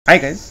Hi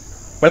guys,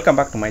 welcome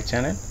back to my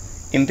channel.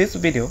 In this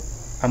video,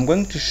 I'm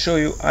going to show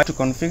you how to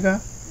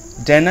configure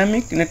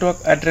dynamic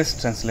network address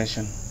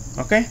translation.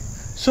 Okay,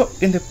 so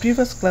in the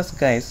previous class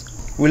guys,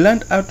 we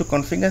learned how to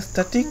configure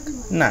static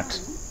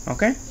NAT.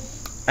 Okay,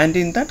 and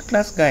in that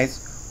class guys,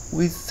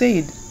 we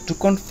said to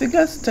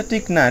configure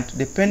static NAT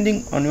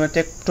depending on your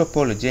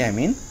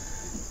topology.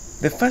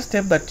 The first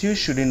step that you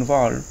should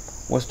involve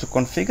was to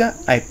configure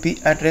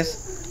IP address,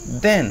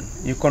 then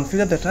you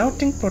configure the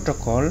routing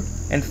protocol,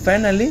 and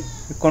finally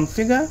you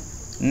configure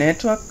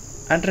network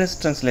address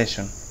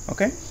translation.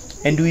 Okay,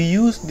 and we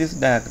use this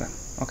diagram.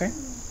 Okay,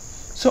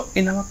 so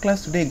in our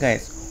class today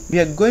guys, we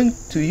are going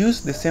to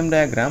use the same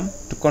diagram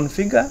to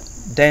configure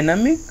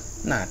dynamic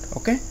NAT.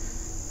 Okay,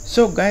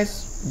 so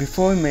guys,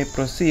 before we may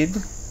proceed,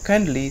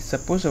 kindly,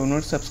 suppose you have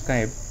not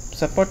subscribed,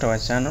 support our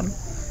channel,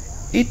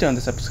 hit on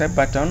the subscribe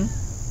button,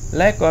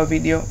 like our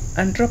video,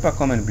 and drop a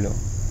comment below.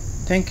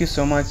 Thank you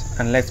so much,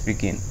 and let's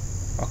begin.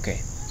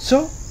 Okay,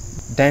 so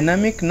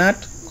dynamic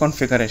NAT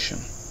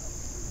configuration.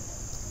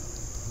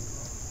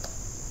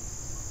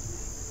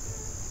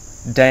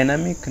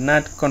 Dynamic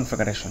NAT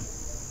configuration.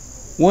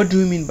 What do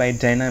you mean by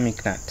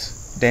dynamic NAT?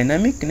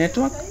 Dynamic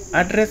network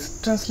address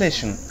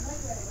translation.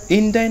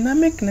 In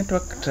dynamic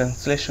network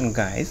translation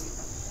guys,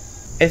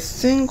 a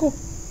single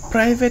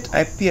private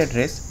IP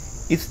address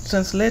is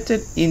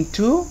translated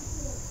into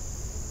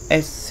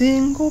a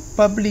single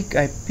public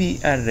IP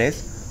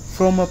address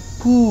from a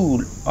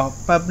pool of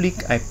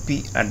public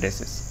IP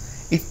addresses.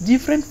 It's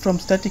different from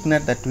static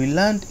NAT that we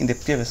learned in the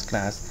previous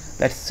class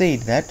that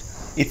said that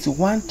it's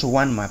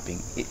one-to-one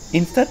mapping.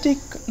 In static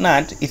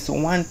NAT, it's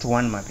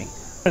one-to-one mapping.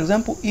 For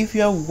example, if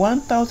you have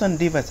 1000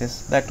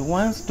 devices that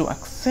wants to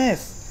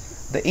access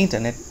the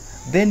internet,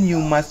 then you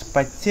must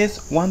purchase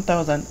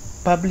 1000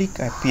 public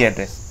IP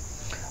address.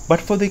 But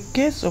for the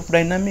case of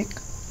dynamic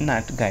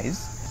NAT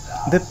guys,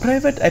 the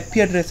private IP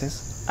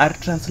addresses are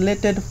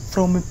translated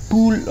from a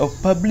pool of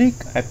public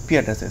IP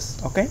addresses.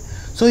 Okay,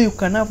 so you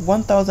can have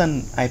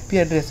 1000 IP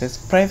addresses,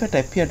 private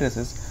IP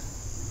addresses,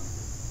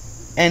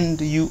 and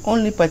you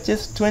only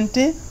purchase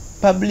 20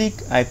 public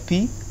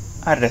IP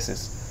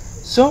addresses.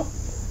 So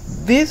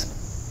these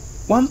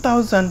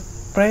 1000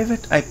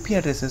 private IP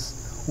addresses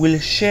will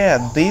share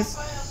these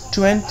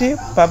 20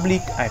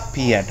 public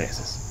IP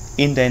addresses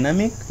in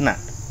dynamic NAT.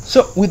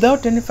 So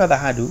without any further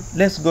ado,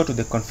 let's go to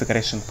the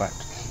configuration part.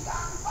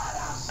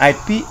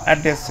 IP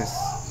addresses.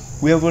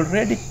 We have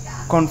already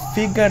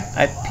configured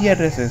IP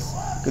addresses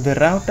to the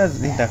router's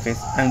interface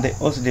and the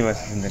host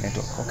devices in the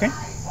network. Okay,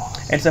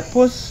 and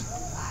suppose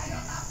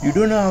you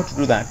don't know how to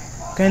do that,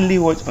 kindly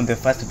watch on the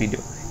first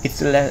video.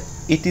 It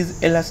is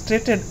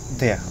illustrated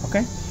there.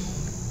 Okay,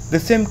 the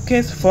same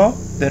case for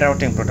the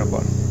routing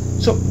protocol.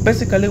 So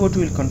basically what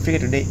we will configure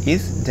today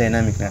is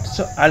dynamic NAT.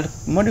 So I'll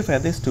modify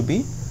this to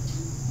be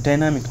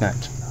dynamic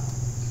NAT.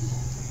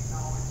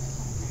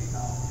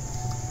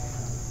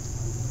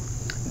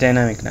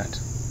 Dynamic NAT.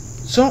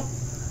 So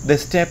the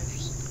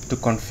steps to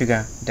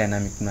configure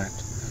dynamic NAT.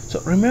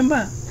 So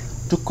remember,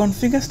 to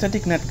configure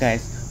static NAT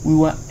guys, we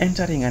were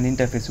entering an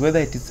interface, whether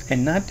it is a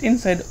NAT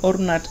inside or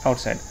NAT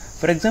outside.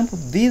 For example,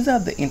 these are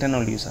the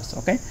internal users,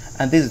 okay,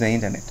 and this is the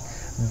internet.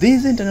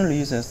 These internal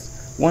users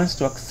wants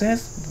to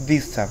access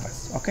these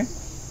servers, okay,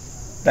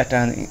 that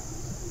are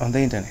on the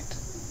internet.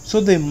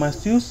 So they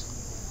must use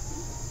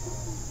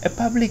a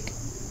public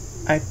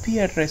IP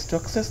address to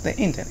access the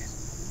internet.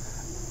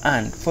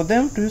 And for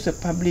them to use a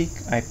public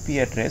IP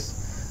address,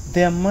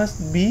 there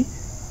must be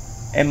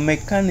a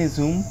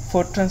mechanism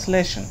for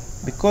translation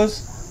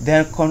because they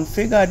are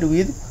configured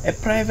with a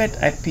private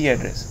IP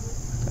address.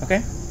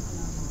 Okay,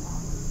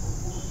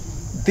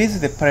 this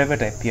is the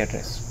private IP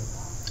address.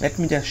 Let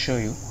me just show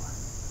you.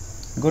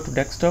 Go to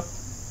desktop.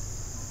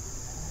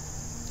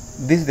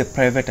 This is the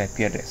private IP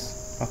address.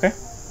 Okay,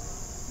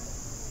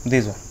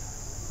 this one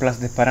plus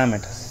the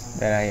parameters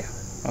that are here.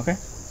 Okay,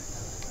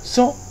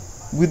 so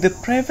with the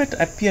private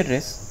IP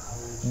address,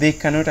 they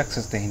cannot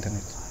access the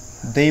internet.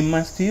 They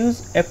must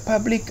use a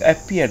public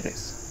IP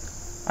address.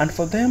 And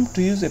for them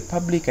to use a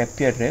public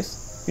IP address,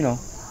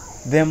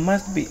 there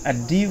must be a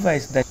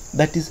device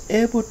that is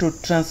able to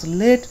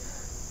translate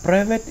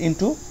private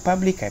into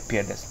public IP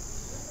address,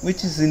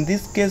 which is in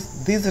this case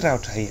this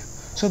router here.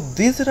 So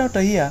this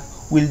router here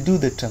will do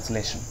the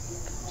translation.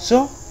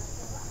 So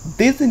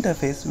this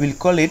interface will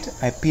call it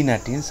IP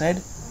NAT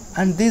inside,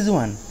 and this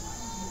one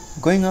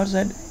going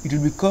outside, it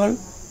will be called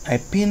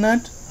IP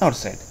NAT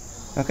outside.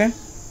 Okay,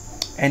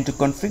 and to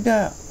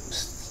configure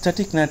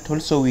static NAT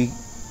also,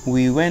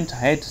 we went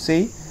ahead to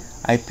say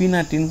IP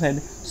NAT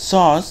inside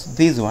source.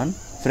 This one,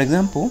 for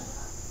example,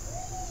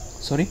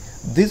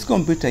 this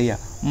computer here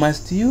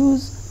must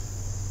use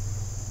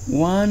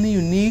one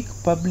unique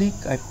public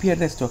IP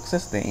address to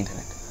access the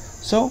internet.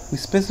 So we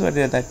specified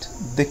that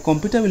the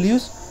computer will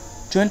use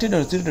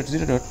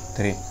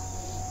 20.0.0.3,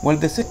 while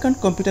the second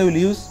computer will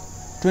use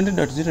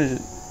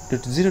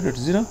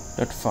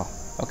 20.0.0.0.4.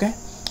 Okay,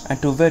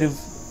 and to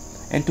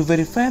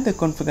verify the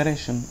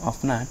configuration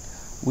of NAT,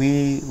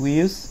 we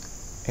use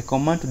a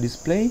command to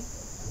display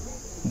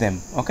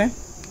them. Okay,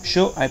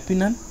 show IP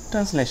NAT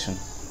translation.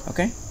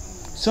 Okay,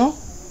 so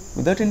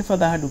without any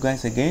further ado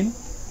guys, again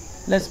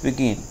let's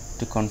begin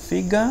to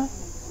configure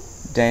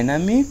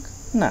dynamic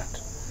NAT.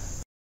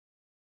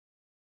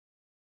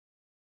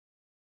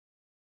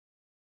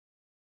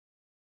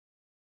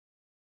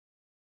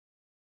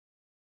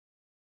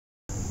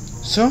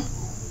 So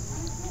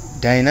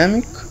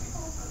dynamic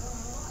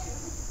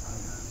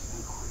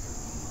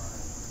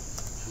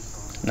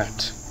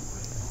NAT,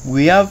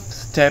 we have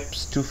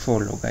steps to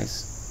follow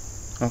guys.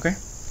 Okay,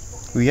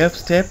 we have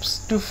steps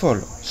to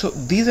follow. So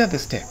these are the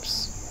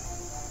steps.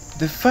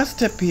 The first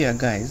step here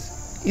guys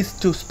is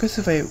to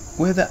specify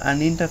whether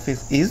an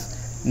interface is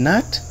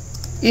NAT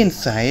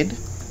inside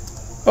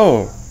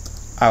or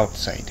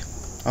outside.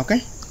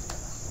 Okay,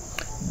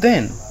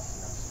 then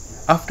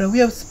after we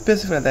have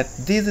specified that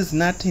this is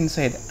NAT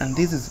inside and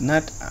this is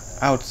NAT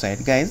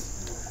outside guys,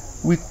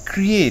 we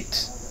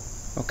create,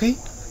 okay,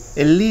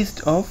 a list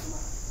of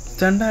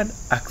standard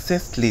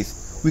access list.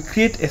 We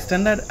create a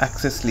standard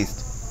access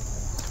list.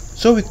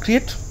 So we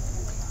create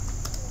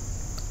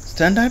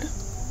standard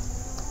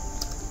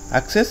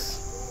access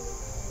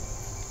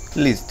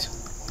list.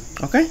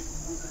 Okay,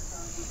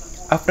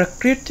 after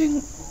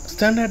creating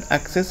standard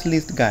access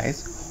list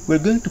guys, we're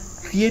going to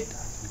create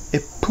a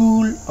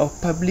pool of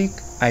public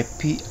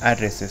IP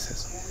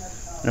addresses.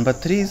 Number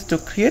 3 is to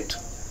create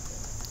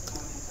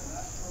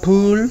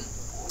pool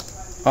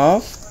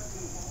of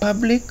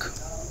public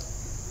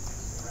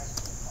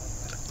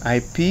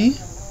IP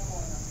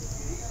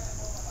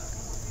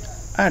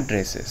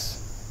addresses.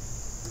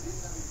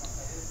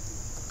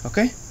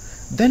 Okay,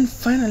 then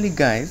finally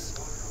guys,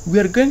 we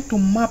are going to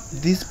map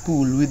this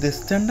pool with the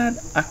standard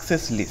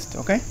access list.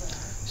 Okay,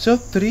 so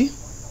 4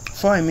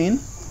 I mean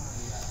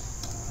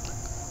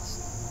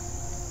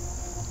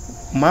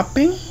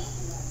mapping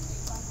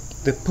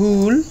the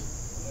pool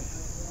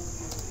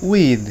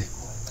with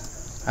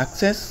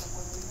access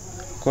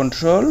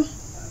control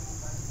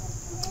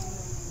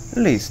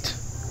list.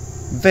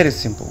 Very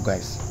simple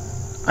guys,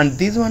 and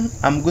this one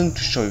I'm going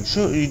to show you,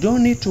 so you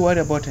don't need to worry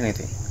about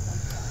anything.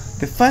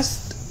 The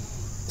first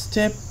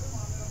step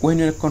when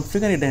you're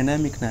configuring a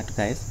dynamic NAT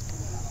guys,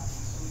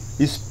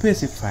 you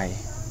specify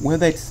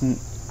whether it's an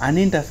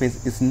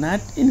interface is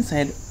NAT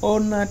inside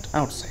or NAT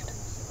outside.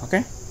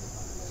 Okay,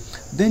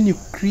 then you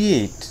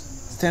create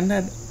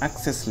standard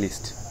access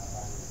list,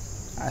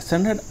 a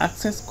standard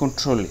access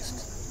control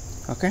list.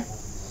 Okay,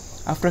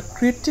 after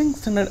creating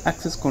standard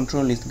access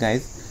control list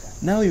guys,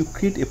 now you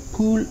create a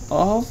pool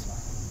of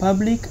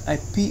public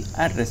IP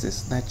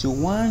addresses that you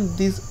want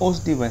these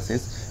host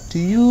devices to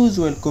use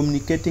while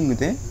communicating with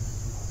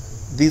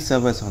these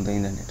servers on the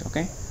internet.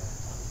 Okay,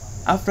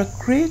 after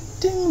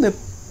creating the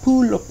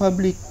pool of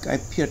public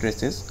IP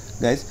addresses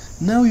guys,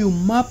 now you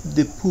map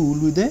the pool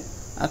with the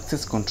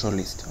access control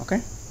list.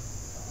 Okay,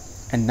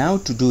 and now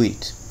to do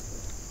it,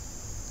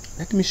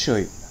 let me show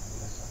you.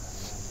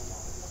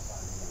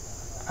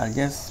 I'll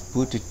just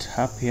put it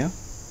up here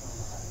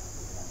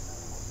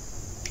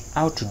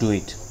how to do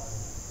it.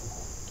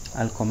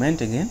 I'll comment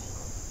again.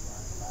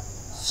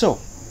 So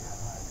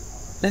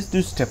let's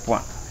do step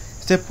 1.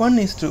 Step 1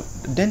 is to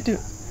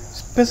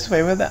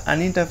specify whether an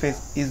interface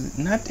is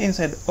NAT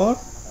inside or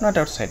not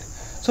outside.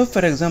 So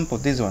for example,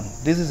 this one,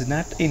 this is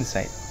NAT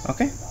inside.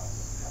 Okay,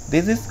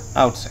 this is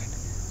outside.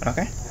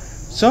 Okay,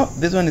 so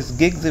this one is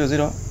gig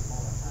 00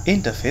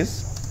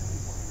 interface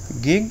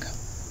gig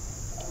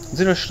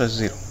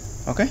 0/0.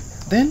 Okay,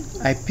 then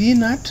IP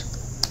NAT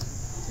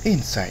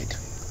inside.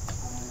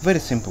 Very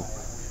simple.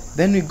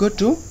 Then we go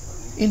to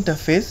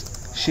interface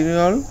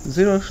serial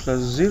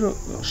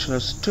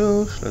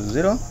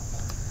 0/0/2/0,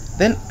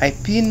 then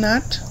IP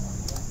NAT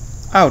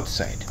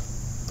outside.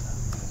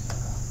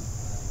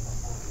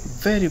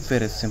 Very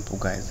simple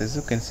guys, as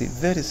you can see,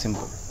 very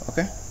simple.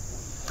 Okay,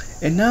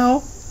 and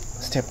now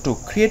step 2,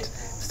 create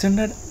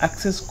standard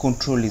access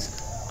control list.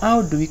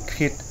 How do we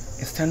create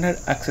a standard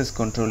access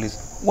control list?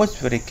 Watch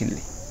very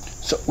keenly.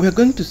 So we are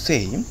going to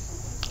say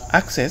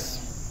access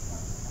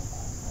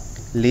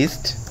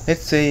list,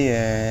 let's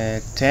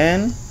say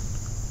 10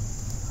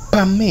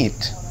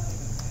 permit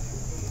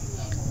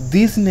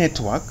this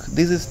network.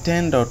 This is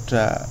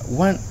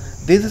 10.1,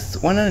 this is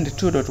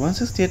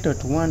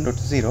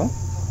 192.168.1.0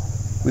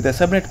 with a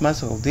subnet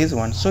mask of this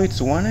one, so it's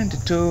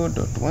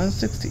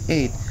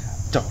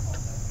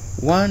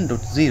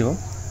 192.168.1.0,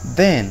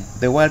 then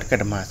the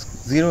wildcard mask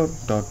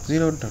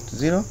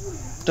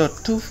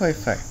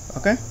 0.0.0.255.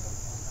 Okay,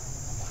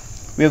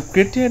 we have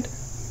created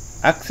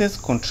access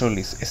control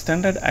list, a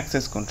standard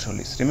access control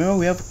list. Remember,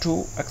 we have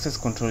 2 access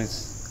control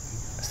lists,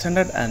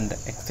 standard and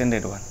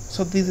extended one.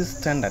 So this is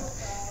standard.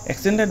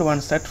 Extended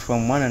one starts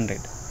from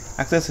 100,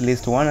 access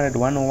list 100,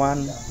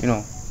 101, you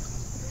know,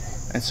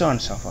 and so on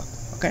and so forth.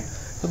 Okay,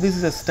 so this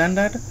is a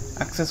standard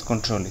access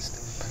control list.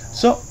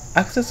 So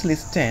access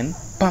list 10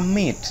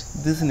 permit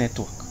this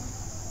network.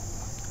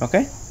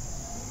 Okay,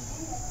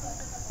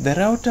 the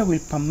router will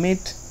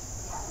permit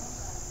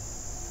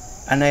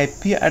an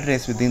IP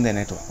address within the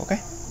network.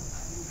 Okay,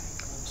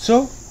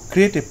 so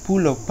create a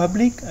pool of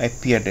public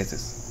IP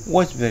addresses.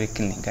 Watch very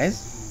keenly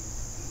guys.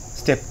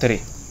 Step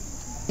 3,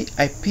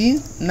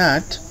 IP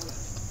NAT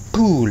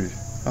pool.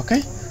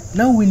 Okay,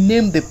 now we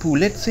name the pool.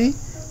 Let's say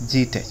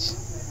GTH.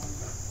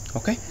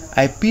 Okay,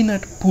 IP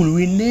NAT pool,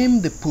 we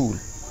name the pool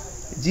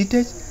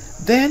GTH.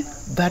 Then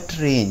that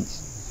range,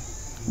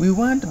 we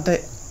want the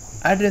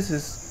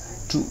addresses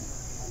to,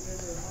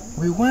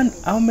 we want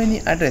how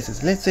many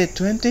addresses? Let's say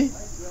 20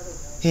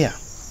 here.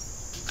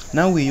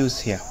 Now we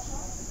use here.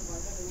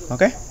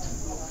 Okay,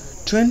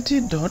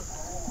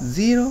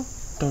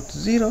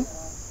 20.0.0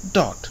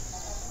 dot,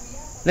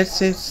 let's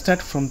say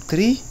start from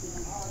 3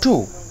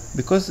 2,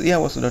 because here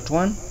was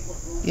 .1,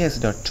 here is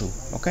 .2.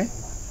 Okay,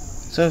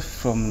 so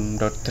from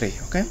 .3,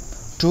 okay,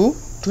 to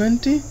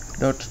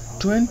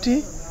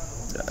 20.20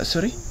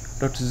 sorry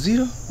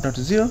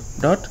 .0.0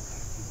 dot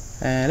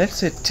let's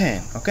say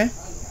 10. Okay,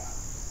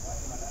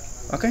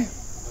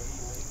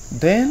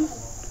 then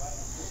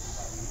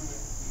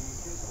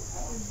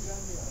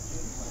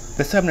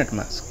the subnet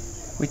mask,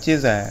 which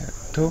is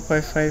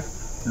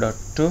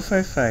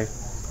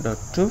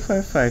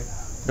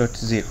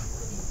 255.255.255.0.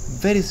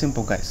 very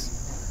simple, guys,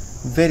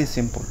 very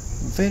simple,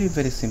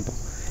 very simple.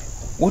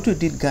 What we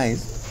did,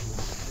 guys,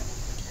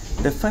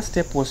 the first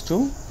step was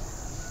to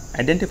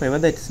identify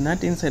whether it's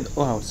NAT inside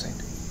or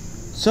outside.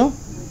 So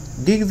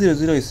gig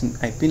 00 is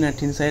IP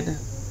NAT inside,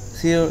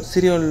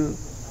 serial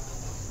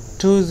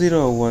 20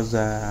 was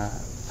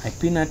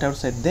IP NAT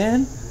outside.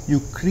 Then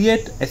you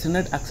create a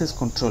standard access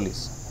control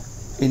list,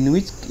 in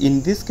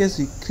this case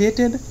we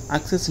created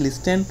access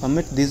list 10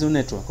 permit this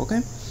network.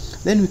 Okay,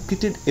 then we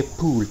created a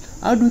pool.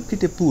 How do we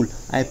create a pool?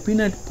 IP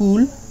NAT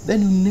pool.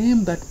 Then you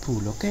name that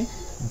pool, okay,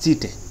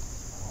 GTH.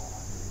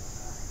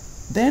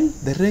 Then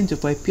the range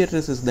of IP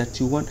addresses that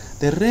you want,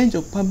 the range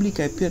of public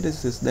IP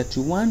addresses that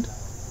you want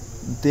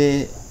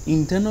the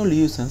internal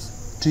users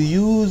to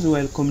use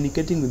while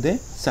communicating with the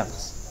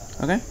servers.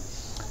 Okay,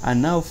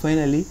 and now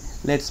finally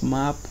let's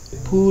map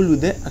pool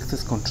with the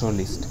access control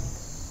list.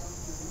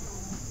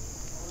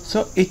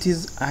 So it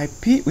is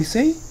IP, we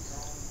say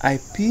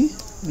IP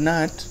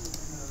NAT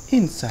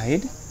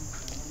inside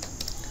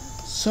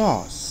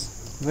source,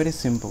 very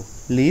simple,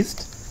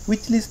 list.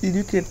 Which list did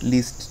you create?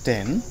 List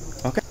 10.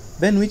 Okay,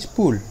 then which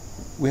pool?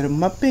 We are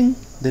mapping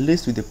the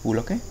list with the pool.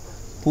 Okay,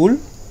 pool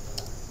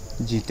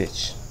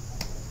GTH.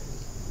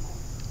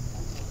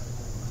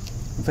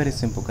 Very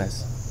simple,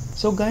 guys.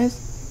 So guys,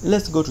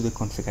 let's go to the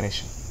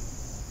configuration.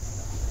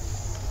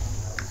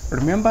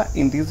 Remember,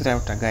 in this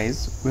router,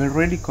 guys, we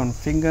already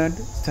configured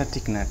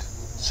static NAT.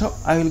 So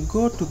I will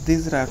go to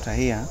this router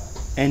here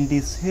and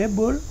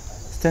disable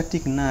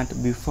static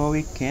NAT before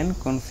we can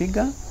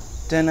configure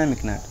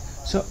dynamic NAT.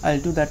 So I'll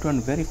do that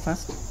one very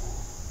fast.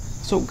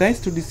 So guys,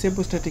 to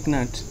disable static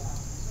NAT,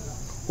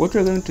 what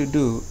we're going to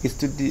do is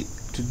to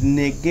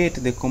negate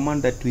the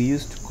command that we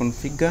used to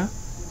configure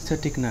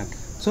static NAT.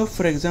 So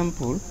for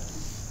example,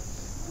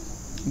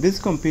 this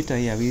computer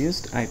here, we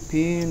used IP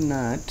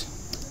NAT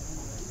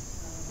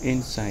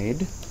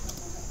inside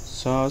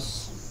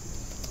source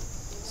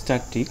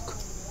static,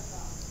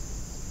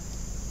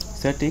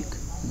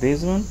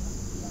 this one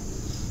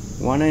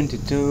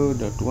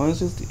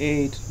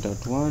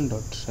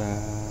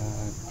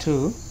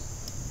 192.168.1.2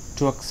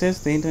 to access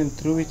the internet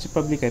through which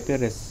public IP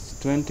address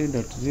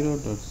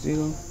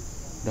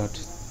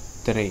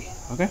 20.0.0.3.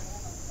 okay,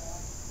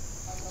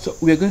 so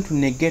we are going to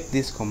negate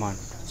this command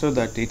so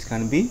that it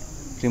can be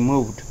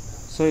removed.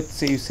 So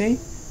you say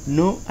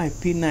no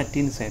IP NAT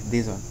inside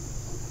this one,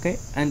 okay,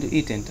 and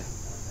hit enter.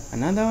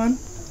 Another one,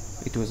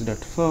 it was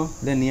 .4,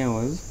 then here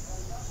was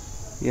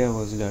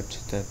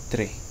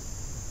 .3,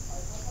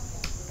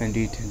 and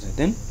hit enter.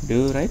 Then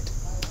do right,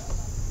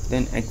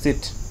 then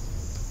exit.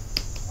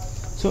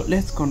 So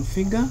let's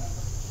configure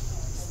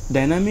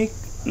dynamic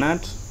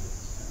NAT.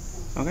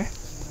 Okay,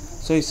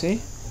 so you say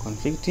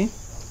config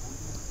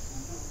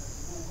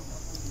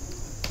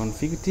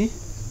t,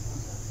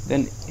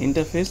 then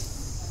interface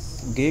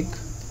gig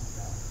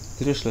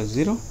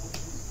 0/0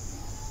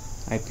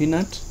 IP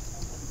NAT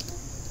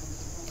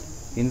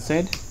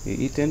inside, you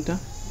hit enter,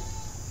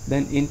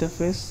 then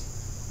interface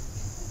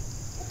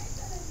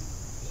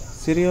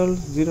serial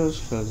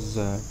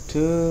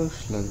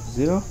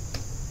 0/2/0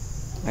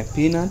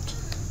 IP NAT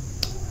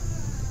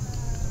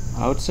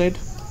outside,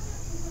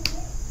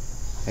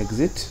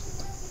 exit.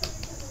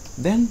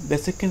 Then the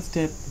second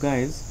step,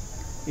 guys,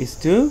 is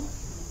to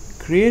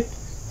create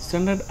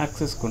standard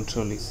access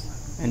control list.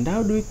 And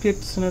how do we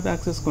create standard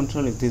access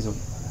control list? This one,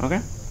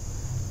 okay,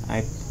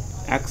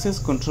 access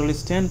control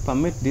list 10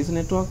 permit this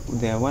network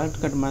with the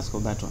wildcard mask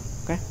of that one.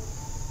 Okay,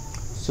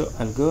 so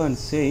I'll go and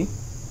say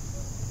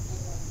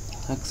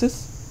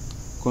access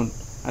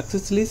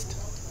list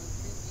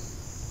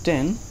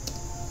 10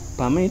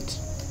 permit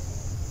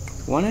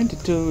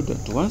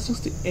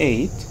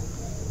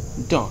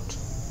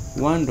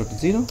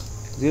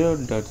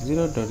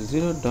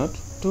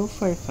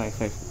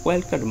 192.168.1.0.0.0.2555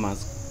 wildcard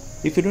mask.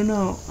 If you don't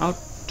know how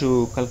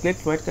to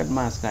calculate wildcard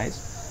mask, guys,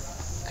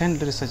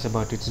 kindly research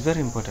about it. It's very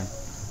important.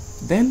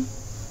 Then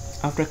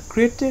after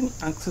creating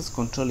access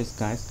control list,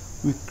 guys,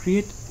 we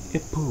create a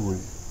pool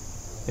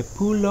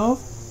of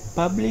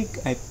public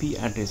IP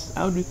address.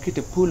 How do we create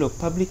a pool of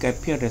public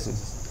IP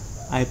addresses?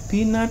 IP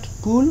NAT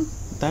pool,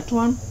 that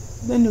one,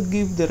 then you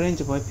give the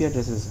range of IP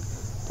addresses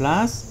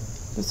plus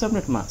the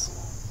subnet mask.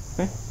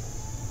 Okay,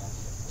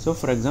 so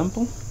for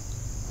example,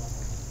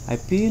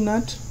 IP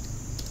NAT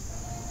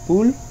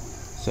pool,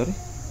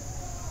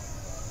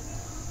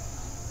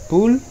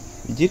 pool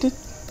digit,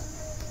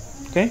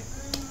 okay,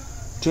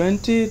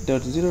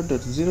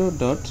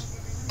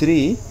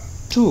 20.0.0.3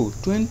 to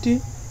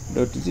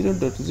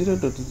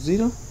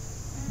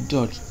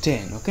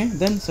 20.0.0.0.10. okay,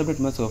 then subnet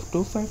mask of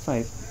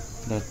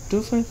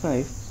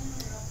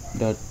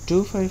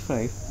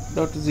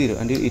 255.255.255.0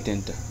 and you hit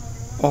enter.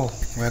 Oh,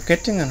 we are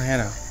getting an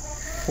error.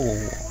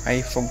 Oh,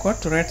 I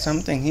forgot to write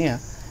something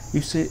here.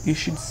 You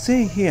should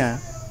say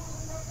here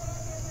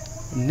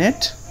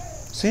net,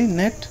 say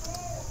net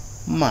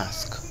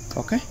mask,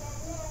 okay,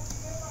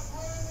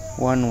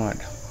 one word.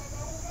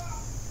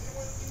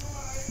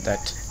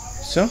 That,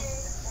 so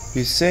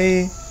you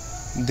say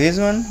this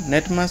one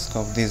net mask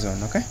of this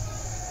one. Okay,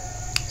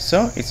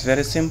 so it's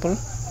very simple.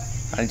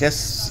 I'll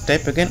just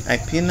type again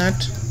IP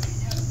NAT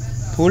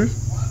pool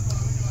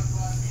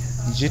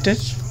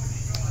GTH,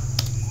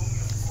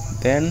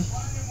 then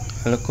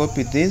I'll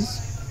copy this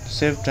to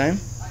save time,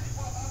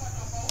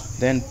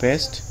 then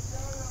paste,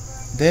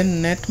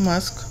 then net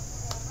mask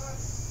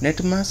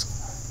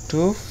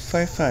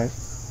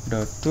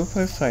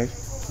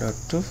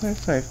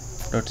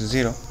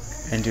 255.255.255.0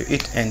 and you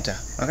hit enter.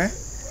 Okay,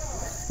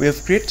 we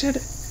have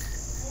created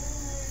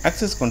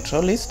access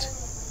control list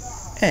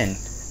and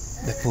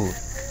the pool.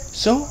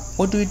 So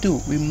what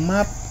do? We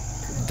map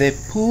the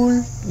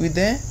pool with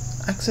the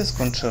access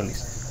control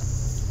list.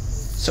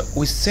 So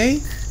we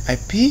say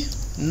IP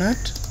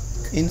NAT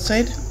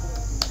inside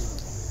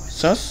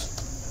source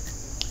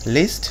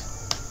list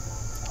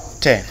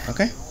 10.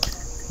 Okay,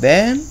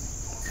 then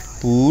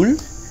pool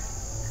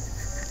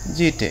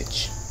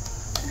GTH,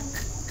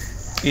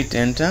 hit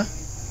enter,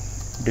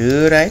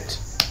 do right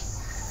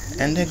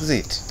and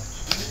exit.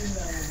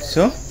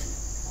 So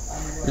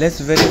let's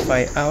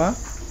verify our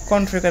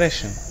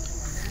configuration.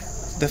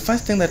 The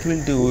first thing that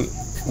we'll do,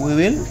 we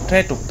will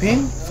try to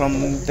ping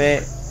from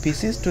the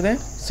PCs to the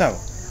server.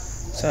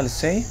 So I'll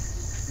say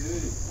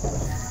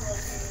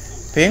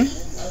ping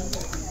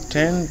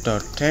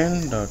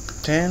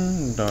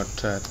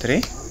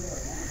 10.10.10.3.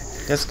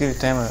 just give it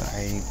time.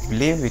 I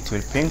believe it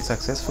will ping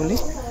successfully,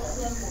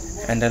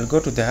 and I'll go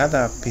to the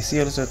other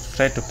PC also to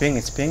try to ping.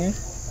 It's pinging.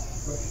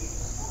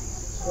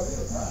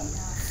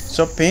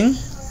 So ping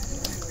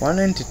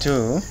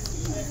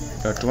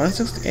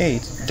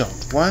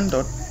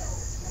 192.168.1.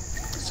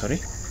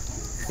 Sorry,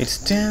 it's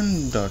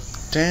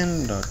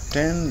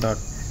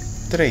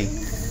 10.10.10.3.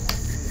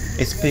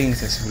 it's pinging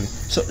successfully.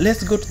 So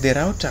let's go to the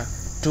router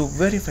to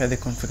verify the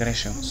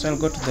configuration. So I'll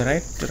go to the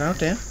right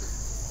router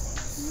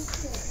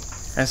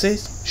and say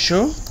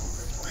show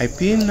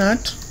IP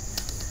NAT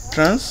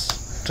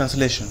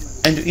translation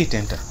and you hit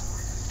enter.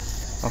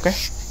 Okay,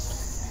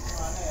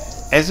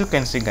 as you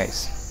can see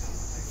guys,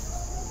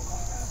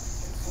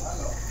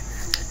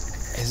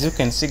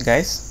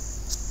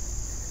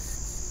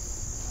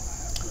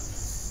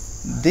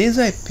 this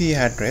IP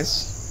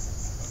address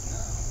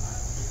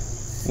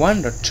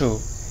 1.2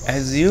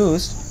 has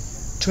used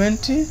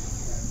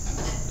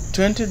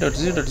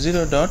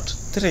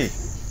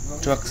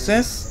 20.0.0.3 to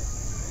access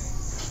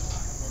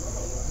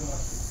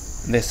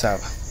the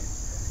server.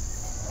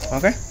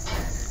 Okay,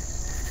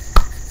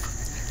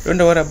 don't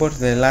worry about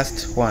the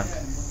last one.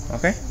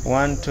 Okay,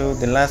 1 to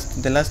the last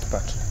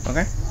part.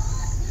 Okay,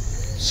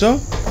 so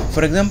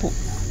for example,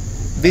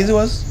 this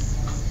was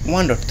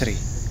 1.3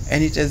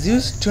 and it has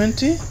used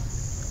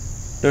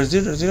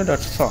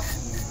 20.0.0.4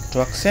 to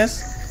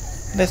access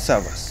the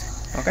servers.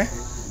 Okay,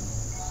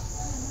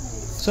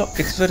 so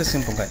it's very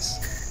simple guys.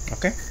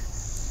 Okay,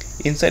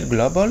 inside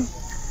global,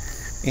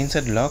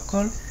 inside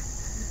local,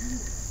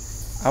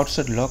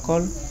 outside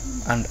local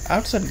and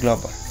outside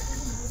global.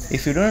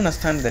 If you don't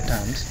understand the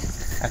terms,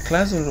 a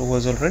class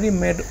was already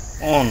made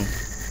on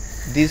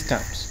these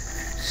terms.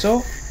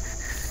 So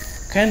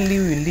kindly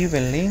we leave a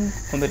link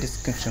on the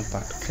description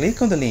part.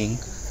 Click on the link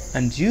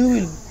and you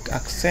will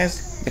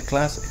access the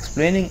class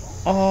explaining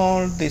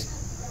all these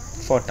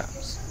 4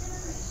 terms.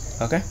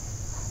 Okay,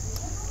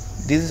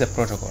 this is a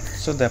protocol.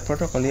 So the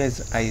protocol here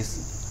is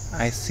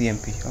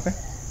ICMP.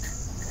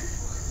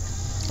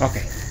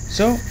 Okay,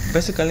 so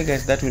basically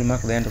guys, that will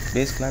mark the end of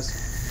today's class.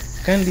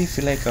 Kindly, if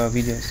you like our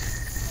videos,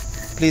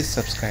 please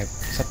subscribe,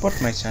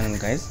 support my channel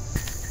guys,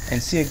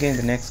 and see you again in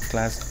the next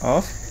class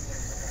of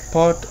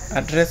port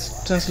address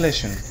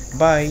translation.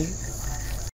 Bye.